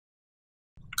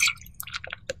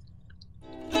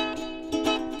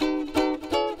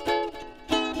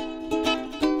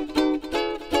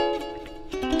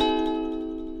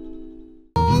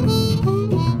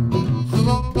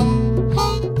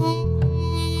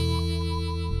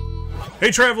Hey,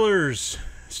 travelers!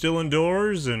 Still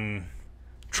indoors and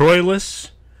Troilus,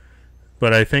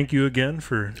 but I thank you again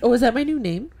for... Oh, is that my new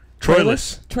name?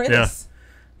 Troilus. Troilus. Yeah.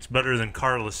 It's better than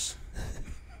Carlos.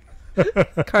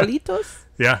 Carlitos?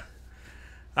 Yeah.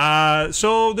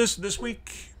 So this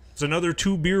week is another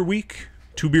 2-beer week,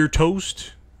 2-beer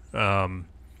toast,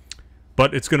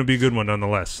 but it's going to be a good one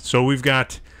nonetheless. So we've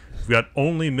got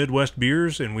only Midwest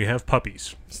beers and we have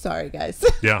puppies. Sorry, guys.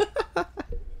 Yeah.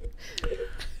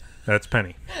 That's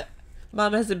Penny.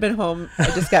 Mom hasn't been home. I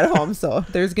just got home, so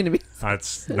there's going to be...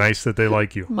 It's nice that they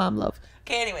like you. Mom love.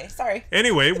 Okay, anyway, sorry.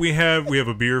 Anyway, we have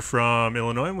a beer from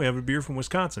Illinois and we have a beer from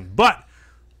Wisconsin. But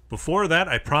before that,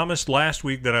 I promised last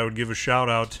week that I would give a shout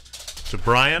out to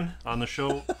Brian on the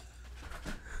show.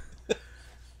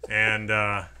 And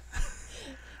hi,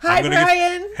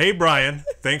 Brian. Hey, Brian.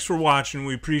 Thanks for watching.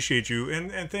 We appreciate you.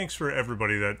 And thanks for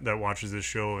everybody that watches this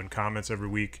show and comments every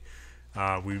week.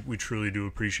 We truly do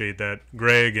appreciate that.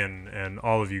 Greg and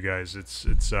all of you guys.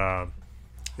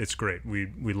 It's great.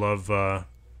 We love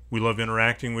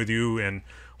interacting with you, and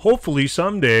hopefully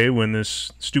someday when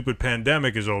this stupid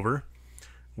pandemic is over,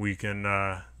 we can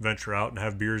venture out and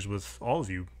have beers with all of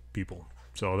you people.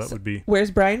 So that would be...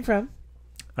 Where's Brian from?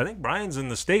 I think Brian's in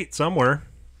the state somewhere.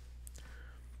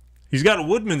 He's got a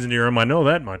Woodman's near him, I know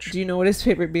that much. Do you know what his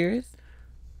favorite beer is?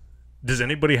 Does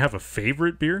anybody have a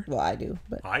favorite beer? Well, I do,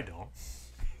 but... I don't.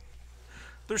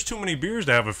 There's too many beers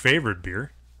to have a favorite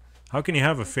beer. How can you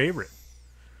have a favorite?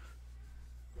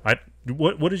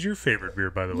 What is your favorite beer,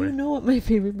 by the way? You know what my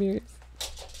favorite beer is.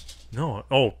 No.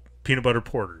 Oh, peanut butter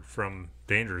porter from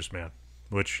Dangerous Man,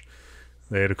 which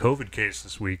they had a COVID case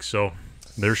this week, so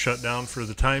they're shut down for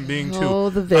the time being, too. Oh,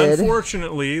 the vid.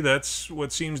 Unfortunately, that's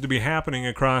what seems to be happening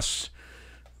across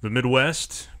the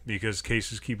Midwest because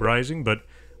cases keep rising, but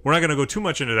we're not going to go too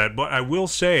much into that. But I will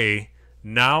say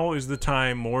now is the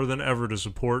time more than ever to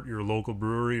support your local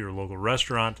brewery, your local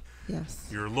restaurant, yes,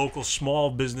 your local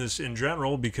small business in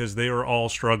general, because they are all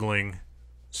struggling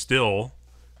still,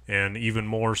 and even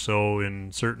more so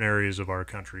in certain areas of our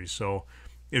country. So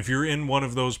if you're in one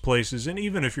of those places, and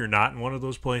even if you're not in one of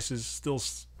those places, still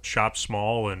shop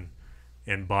small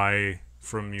and buy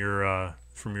from your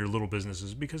little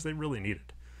businesses because they really need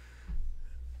it.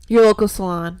 Your local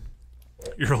salon.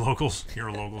 Your local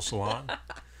salon.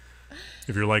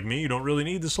 If you're like me, you don't really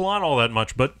need the salon all that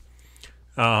much, but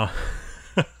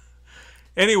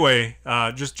anyway,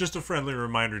 just a friendly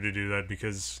reminder to do that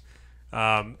because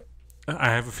I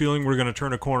have a feeling we're going to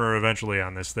turn a corner eventually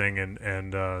on this thing,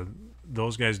 and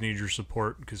those guys need your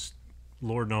support because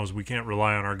Lord knows we can't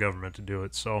rely on our government to do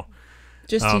it. So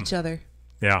just each other.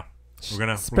 Yeah, we're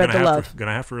gonna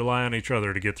have to rely on each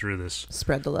other to get through this.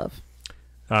 Spread the love.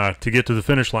 To get to the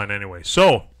finish line anyway.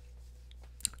 So,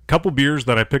 a couple beers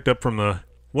that I picked up from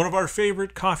one of our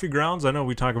favorite coffee grounds. I know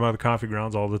we talk about the coffee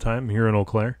grounds all the time here in Eau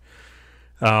Claire.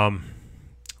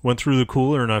 Went through the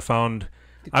cooler and I found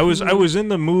I was in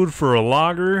the mood for a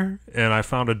lager, and I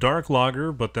found a dark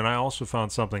lager, but then I also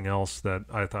found something else that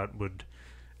I thought would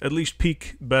at least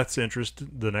pique Beth's interest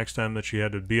the next time that she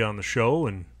had to be on the show,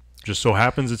 and just so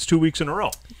happens it's 2 weeks in a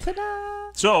row.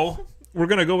 Ta-da! So we're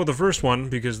gonna go with the first one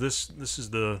because this is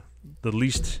the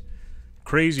least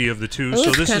crazy of the two.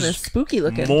 So this is spooky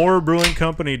looking. Moore Brewing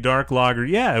Company dark lager.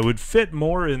 Yeah, it would fit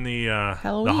more in the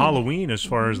Halloween as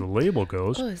far as the label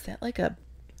goes. Oh, is that like a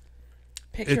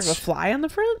picture of a fly on the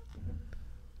front?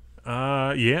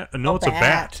 Yeah. No, it's a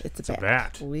bat. It's a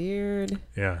bat. Weird.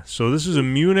 Yeah. So this is a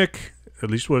Munich, at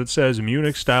least what it says, a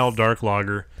Munich style dark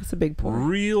lager. That's a big pour.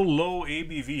 Real low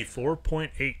ABV,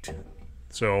 4.8.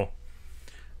 So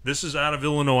this is out of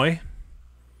Illinois.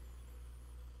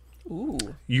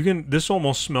 Ooh. This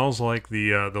almost smells like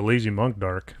the Lazy Monk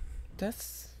Dark. That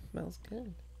smells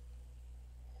good.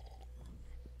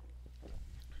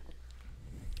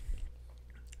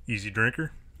 Easy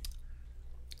drinker.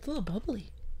 It's a little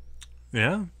bubbly.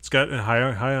 Yeah, it's got a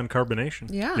high on carbonation.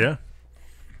 Yeah. Yeah.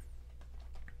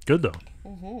 Good though.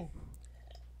 Mm-hmm.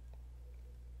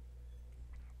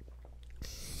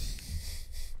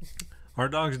 Our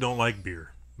dogs don't like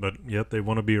beer, but yet they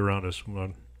want to be around us.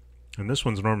 And this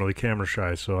one's normally camera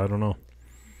shy, so I don't know.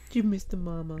 You missed the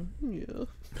mama. Yeah.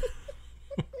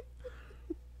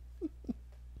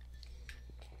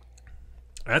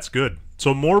 That's good.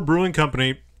 So Moore Brewing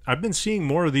Company, I've been seeing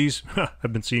more of these.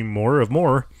 I've been seeing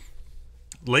more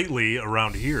lately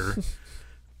around here.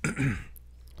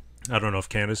 I don't know if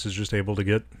Candace is just able to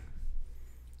get...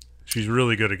 She's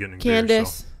really good at getting beer.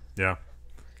 So, yeah.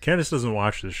 Candace doesn't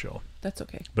watch this show. That's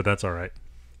okay. But that's all right.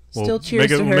 Still cheers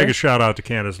to her. Make a shout out to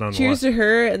Candace nonetheless. Cheers to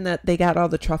her, and that they got all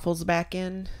the truffles back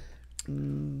in.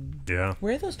 Yeah.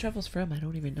 Where are those truffles from? I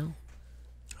don't even know.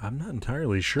 I'm not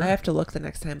entirely sure. I have to look the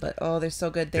next time, but they're so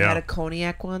good. They had a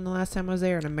cognac one the last time I was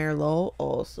there and a Merlot.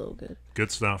 Oh, so good.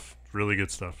 Good stuff. Really good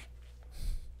stuff.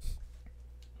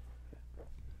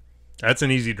 That's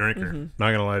an easy drinker. Mm-hmm.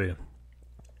 Not going to lie to you.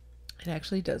 It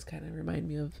actually does kind of remind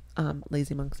me of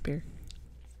Lazy Monk's beer.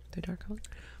 Their dark oak.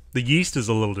 The yeast is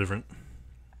a little different,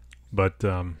 but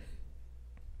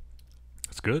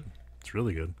it's good. It's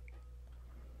really good.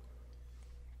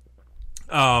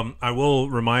 I will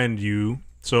remind you,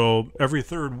 so every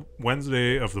third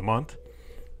Wednesday of the month,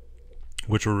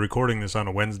 which we're recording this on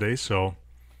a Wednesday, so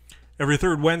every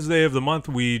third Wednesday of the month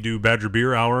we do Badger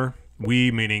Beer Hour.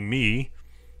 We, meaning me,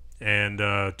 and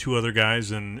two other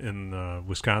guys in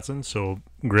Wisconsin. So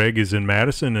Greg is in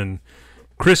Madison, and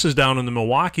Chris is down in the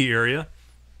Milwaukee area.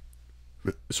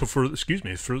 So for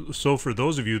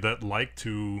those of you that like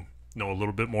to know a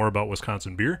little bit more about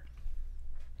Wisconsin beer,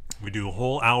 we do a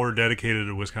whole hour dedicated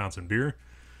to Wisconsin beer.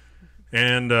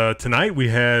 And tonight we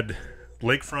had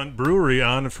Lakefront Brewery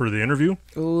on for the interview.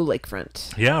 Ooh,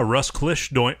 Lakefront. Yeah, Russ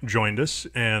Klisch joined us,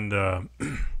 and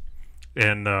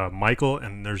Michael,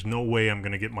 and there's no way I'm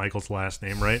going to get Michael's last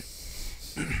name right.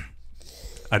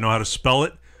 I know how to spell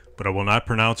it, but I will not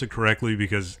pronounce it correctly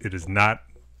because it is not,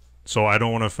 so I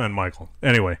don't want to offend Michael.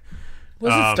 Anyway. What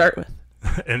does it start with?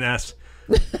 An S.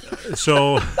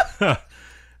 So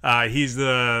he's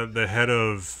the head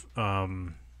of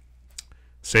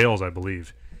sales, I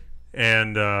believe.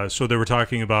 And so they were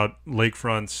talking about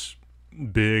Lakefront's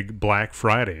big Black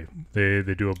Friday. They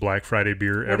do a Black Friday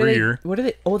beer every year. What do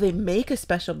they? Oh, they make a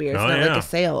special beer. It's not like a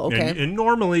sale. Okay. And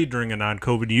normally during a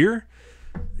non-COVID year,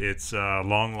 it's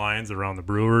long lines around the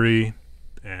brewery,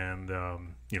 and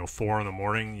 4 in the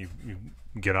morning. You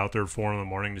get out there at 4 in the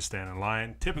morning to stand in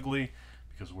line. Typically,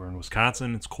 because we're in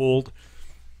Wisconsin, it's cold.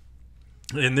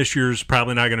 And this year's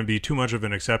probably not going to be too much of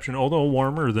an exception, although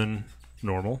warmer than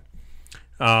normal.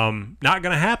 Not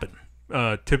going to happen.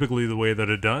 Typically the way that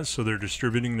it does. So they're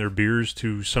distributing their beers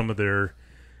to some of their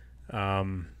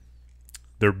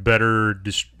better,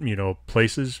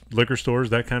 places, liquor stores,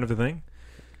 that kind of a thing.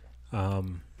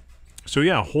 So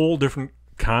yeah, a whole different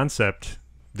concept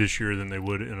this year than they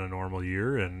would in a normal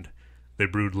year, and they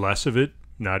brewed less of it,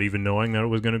 not even knowing that it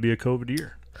was going to be a COVID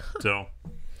year. So,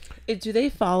 do they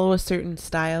follow a certain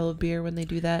style of beer when they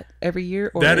do that every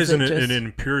year? Or that is an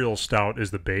imperial stout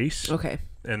is the base. Okay.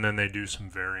 And then they do some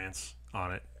variants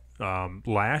on it.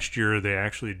 Last year they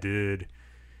actually did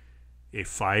a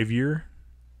 5-year.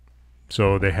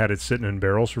 So they had it sitting in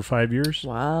barrels for 5 years.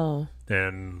 Wow.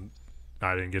 And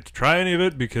I didn't get to try any of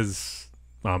it because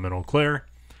I'm in Eau Claire.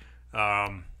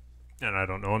 And I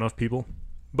don't know enough people.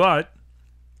 But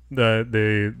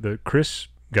the Chris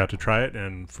got to try it,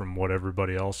 and from what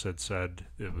everybody else had said,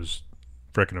 it was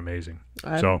frickin' amazing.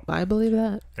 I believe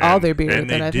that. All their beer and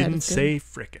that I've had. And they didn't say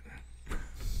frickin'.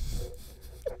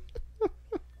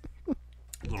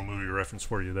 Little movie reference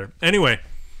for you there. Anyway,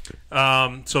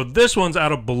 so this one's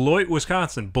out of Beloit,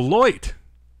 Wisconsin. Beloit.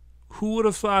 Who would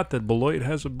have thought that Beloit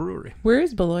has a brewery? Where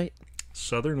is Beloit?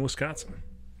 Southern Wisconsin.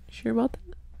 Sure about that?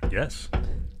 Yes.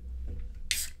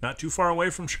 Not too far away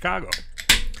from Chicago.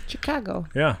 Chicago.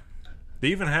 Yeah. They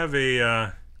even have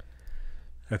a,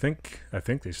 I think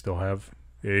they still have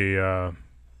a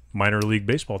minor league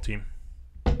baseball team.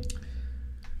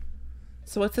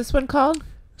 So what's this one called?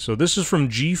 So this is from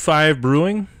G5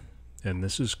 Brewing, and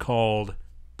this is called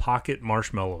Pocket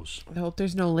Marshmallows. I hope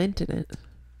there's no lint in it.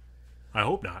 I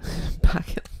hope not.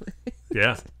 Pocket lint.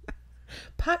 Yeah.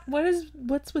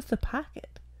 What's with the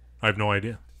pocket? I have no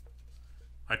idea.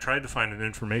 I tried to find an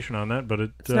information on that, but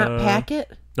it's not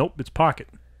packet? Nope, it's pocket.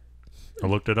 I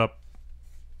looked it up.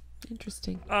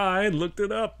 Interesting. I looked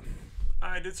it up.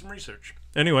 I did some research.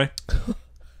 Anyway.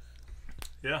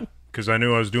 Yeah, because I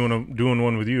knew I was doing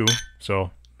one with you, so.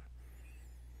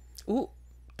 Ooh,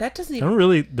 that doesn't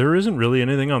even... There isn't really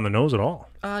anything on the nose at all.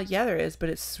 Yeah, there is, but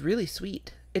it's really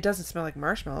sweet. It doesn't smell like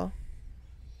marshmallow.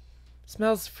 It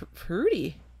smells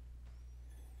fruity.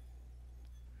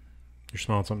 You're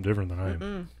smelling something different than I am.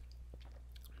 Mm-mm.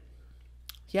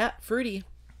 Yeah, fruity.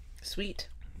 Sweet.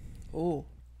 Oh.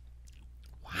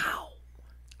 Wow.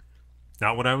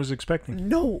 Not what I was expecting.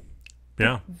 No.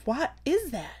 Yeah. What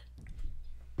is that?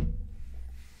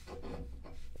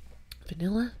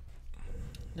 Vanilla?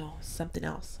 No, something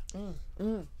else.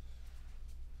 What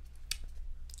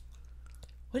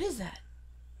is that?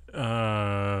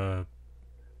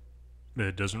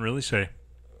 It doesn't really say.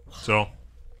 So,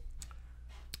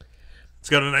 it's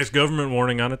got a nice government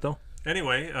warning on it, though.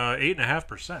 Anyway,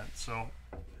 8.5%. So,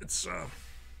 it's what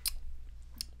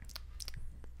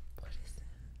is that?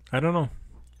 I don't know.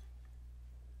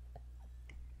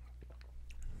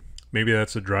 Maybe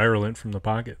that's a dryer lint from the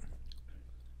pocket.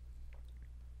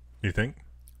 You think?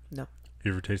 No.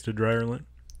 You ever tasted dryer lint?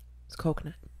 It's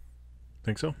coconut.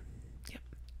 Think so? Yep.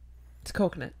 It's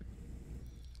coconut.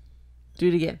 Do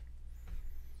it again.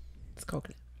 It's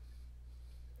coconut.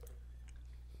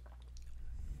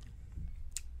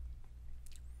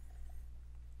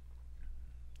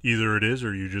 Either it is,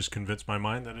 or you just convinced my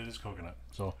mind that it is coconut.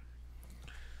 So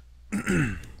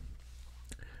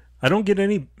I don't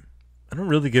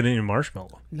really get any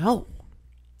marshmallow. No.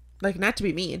 Like, not to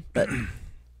be mean, but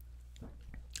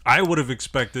I would have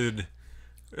expected,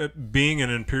 being an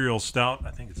Imperial Stout,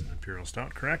 I think it's an Imperial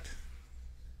Stout, correct?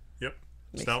 Yep.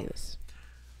 Stout.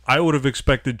 I would have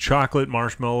expected chocolate,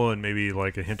 marshmallow, and maybe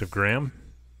like a hint of graham,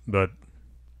 but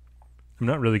I'm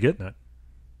not really getting that.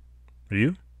 Are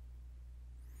you?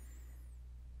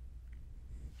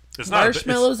 It's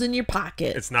marshmallows in your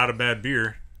pocket. It's not a bad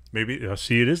beer. Maybe,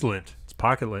 see, it is lint. It's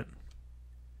pocket lint.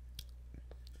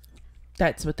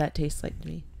 That's what that tastes like to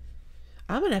me.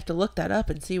 I'm gonna have to look that up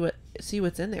and see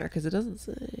what's in there, because it doesn't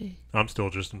say. I'm still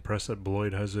just impressed that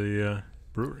Beloit has a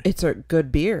brewery. It's a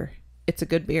good beer. It's a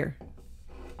good beer.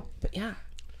 But yeah.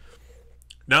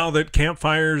 Now that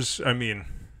campfires, I mean,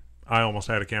 I almost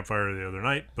had a campfire the other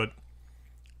night, but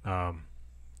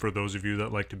for those of you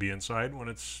that like to be inside when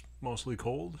it's mostly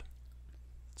cold,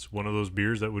 it's one of those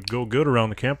beers that would go good around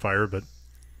the campfire. But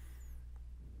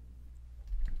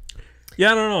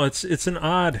yeah, I don't know. It's an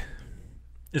odd.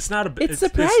 It's not a. It's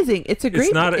surprising. It's a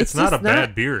great. It's not a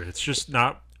bad beer. It's just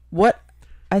not what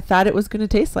I thought it was going to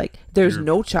taste like. There's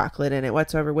no chocolate in it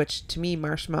whatsoever, which to me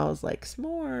marshmallows like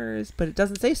s'mores, but it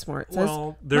doesn't say s'more. It says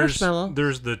marshmallow.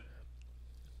 There's the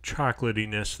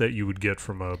chocolatiness that you would get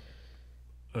from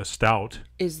a stout.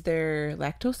 Is there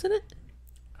lactose in it?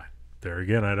 There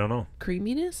again, I don't know.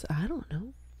 Creaminess? I don't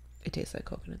know. It tastes like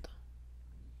coconut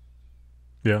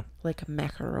though. Yeah. Like a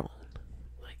macaron.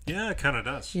 Yeah, it kind of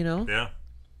does. You know? Yeah.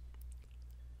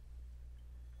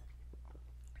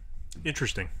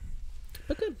 Interesting.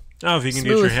 But good. Now, if you can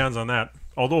get your hands on that.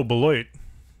 Although Beloit,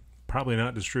 probably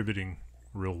not distributing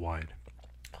real wide.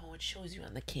 Oh, it shows you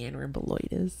on the can where Beloit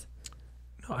is.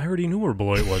 No, I already knew where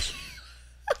Beloit was.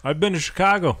 I've been to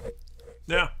Chicago.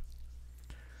 Yeah.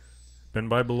 Been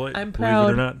by Beloit. I'm proud.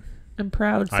 Believe it or not. I'm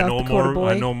proud, South Dakota boy.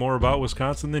 I know more about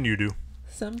Wisconsin than you do.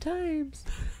 Sometimes.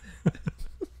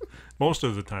 Most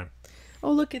of the time.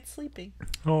 Oh, look, it's sleeping.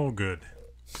 Oh, good.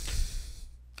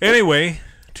 Anyway,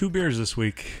 2 beers this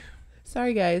week.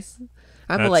 Sorry, guys.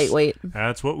 I'm a lightweight.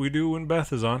 That's what we do when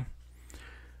Beth is on.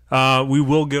 We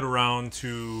will get around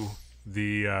to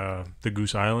the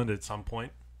Goose Island at some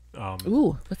point.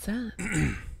 Ooh, what's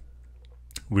that?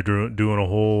 We're doing a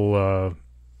whole...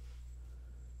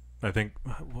 I think,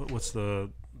 what's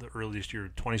the earliest year?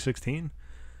 2016?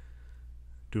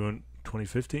 Doing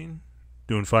 2015?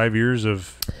 Doing 5 years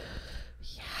of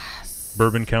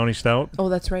Bourbon County Stout. Oh,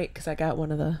 that's right, because I got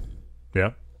one of the...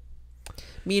 Yeah.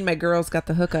 Me and my girls got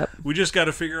the hookup. We just got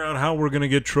to figure out how we're going to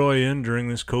get Troy in during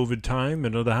this COVID time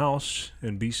into the house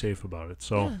and be safe about it.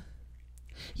 So, yeah.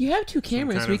 You have 2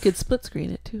 cameras. We could split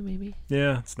screen it too, maybe.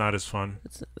 Yeah, it's not as fun.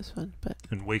 It's not as fun, but...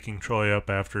 And waking Troy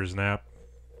up after his nap.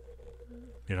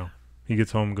 You know, he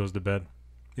gets home and goes to bed.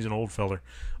 He's an old feller.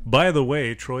 By the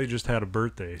way, Troy just had a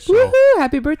birthday. So woohoo!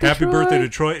 Happy birthday, Happy Troy. birthday to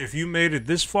Troy. If you made it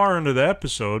this far into the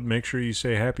episode, make sure you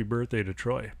say happy birthday to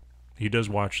Troy. He does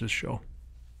watch this show.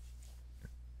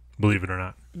 Believe it or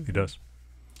not, he does.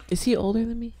 Is he older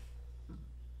than me?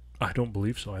 I don't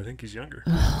believe so. I think he's younger.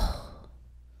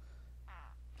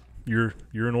 You're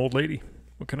an old lady.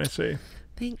 What can I say?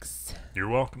 Thanks. You're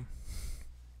welcome.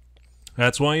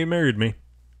 That's why you married me.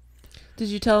 Did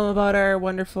you tell him about our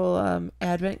wonderful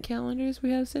advent calendars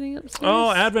we have sitting upstairs?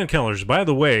 Oh, advent calendars. By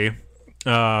the way,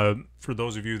 for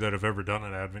those of you that have ever done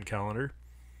an advent calendar,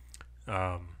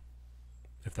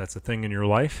 if that's a thing in your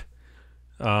life,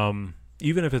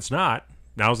 even if it's not,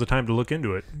 now's the time to look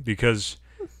into it, because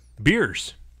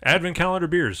beers, advent calendar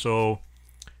beers. So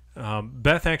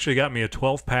Beth actually got me a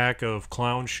 12-pack of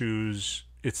clown shoes.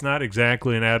 It's not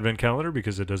exactly an advent calendar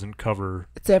because it doesn't cover...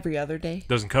 It's every other day.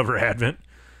 Doesn't cover advent.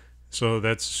 So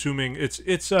that's assuming it's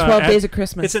 12 days of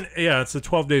Christmas. It's the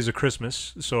 12 days of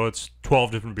Christmas. So it's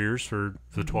 12 different beers for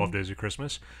the 12 days of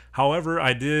Christmas. However,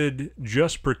 I did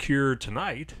just procure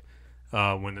tonight,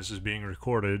 when this is being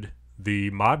recorded,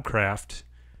 the Mobcraft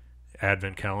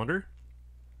Advent Calendar.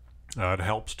 It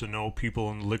helps to know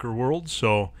people in the liquor world.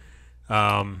 So,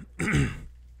 yeah,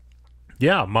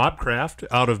 Mobcraft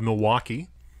out of Milwaukee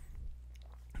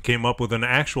came up with an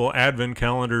actual Advent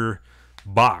Calendar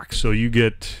box. So you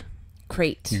get...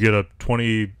 crate. You get a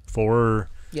 24.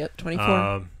 Yep,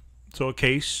 24. So a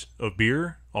case of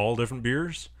beer, all different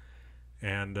beers,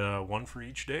 and one for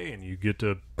each day, and you get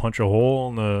to punch a hole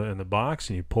in the box,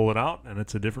 and you pull it out, and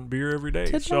it's a different beer every day.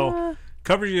 Ta-da. So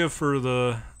covers you for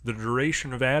the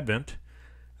duration of Advent.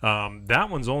 That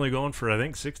one's only going for I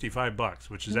think $65,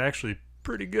 which is actually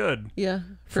pretty good. Yeah,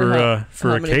 for how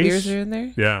a many case. beers are in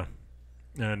there? Yeah,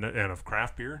 and of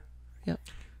craft beer. Yep.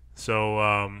 So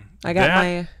I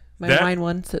got my wine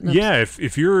one sitting up. Yeah,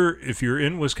 if you're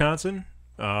in Wisconsin,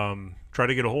 try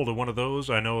to get a hold of one of those.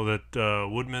 I know that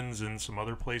Woodman's and some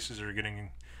other places are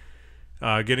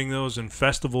getting those, and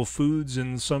Festival Foods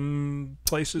in some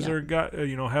places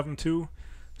have them too.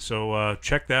 So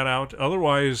check that out.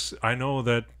 Otherwise, I know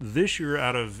that this year,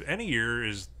 out of any year,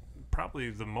 is probably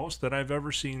the most that I've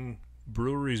ever seen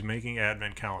breweries making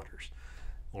Advent calendars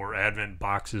or Advent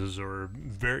boxes, or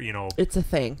it's a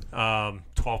thing.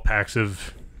 12 packs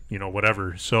of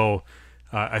whatever. So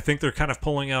I think they're kind of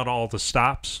pulling out all the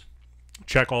stops.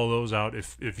 Check all those out.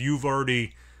 If you've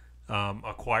already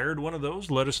acquired one of those,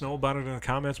 let us know about it in the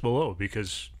comments below,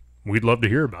 because we'd love to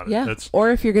hear about it. Yeah.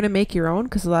 Or if you're going to make your own,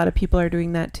 because a lot of people are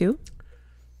doing that too.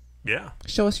 Yeah.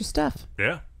 Show us your stuff.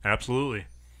 Yeah, absolutely.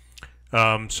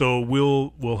 So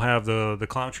we'll have the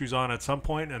Clown Shoes on at some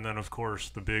point, and then of course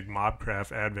the big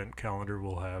Mobcraft Advent calendar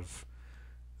will have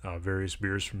various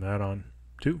beers from that on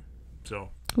too. So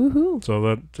woohoo! So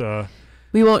that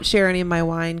we won't share any of my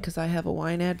wine because I have a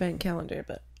wine Advent calendar,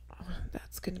 but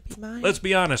that's gonna be mine. Let's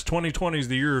be honest, 2020 is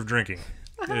the year of drinking.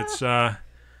 It's kind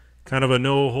of a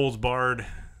no holds barred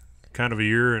kind of a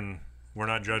year, and we're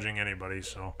not judging anybody.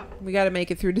 So we got to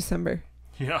make it through December.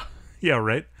 Yeah,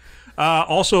 right.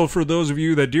 Also, for those of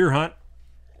you that deer hunt,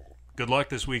 good luck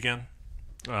this weekend.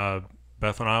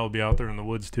 Beth and I will be out there in the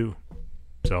woods too.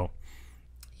 So,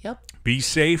 yep. Be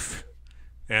safe,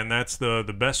 and that's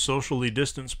the best socially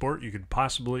distant sport you could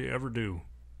possibly ever do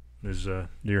is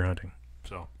deer hunting.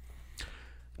 So,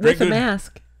 with a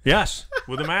mask. Yes,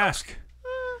 with a mask.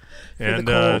 And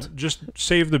just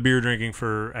save the beer drinking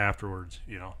for afterwards.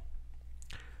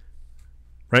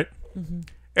 Right. Mm-hmm.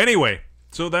 Anyway.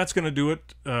 So that's going to do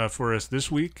it for us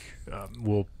this week.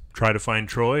 We'll try to find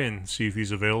Troy and see if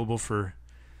he's available for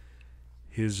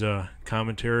his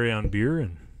commentary on beer.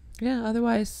 And yeah,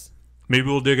 otherwise, maybe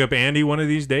we'll dig up Andy one of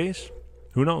these days.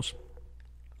 Who knows?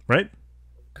 Right?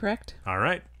 Correct. All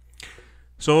right.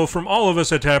 So from all of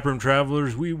us at Taproom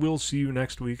Travelers, we will see you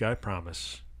next week, I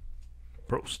promise.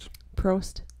 Prost.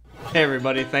 Prost. Hey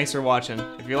everybody, thanks for watching.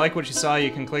 If you like what you saw, you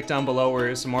can click down below where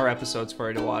there's some more episodes for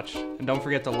you to watch. And don't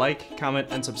forget to like, comment,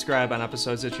 and subscribe on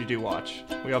episodes that you do watch.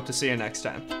 We hope to see you next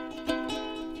time.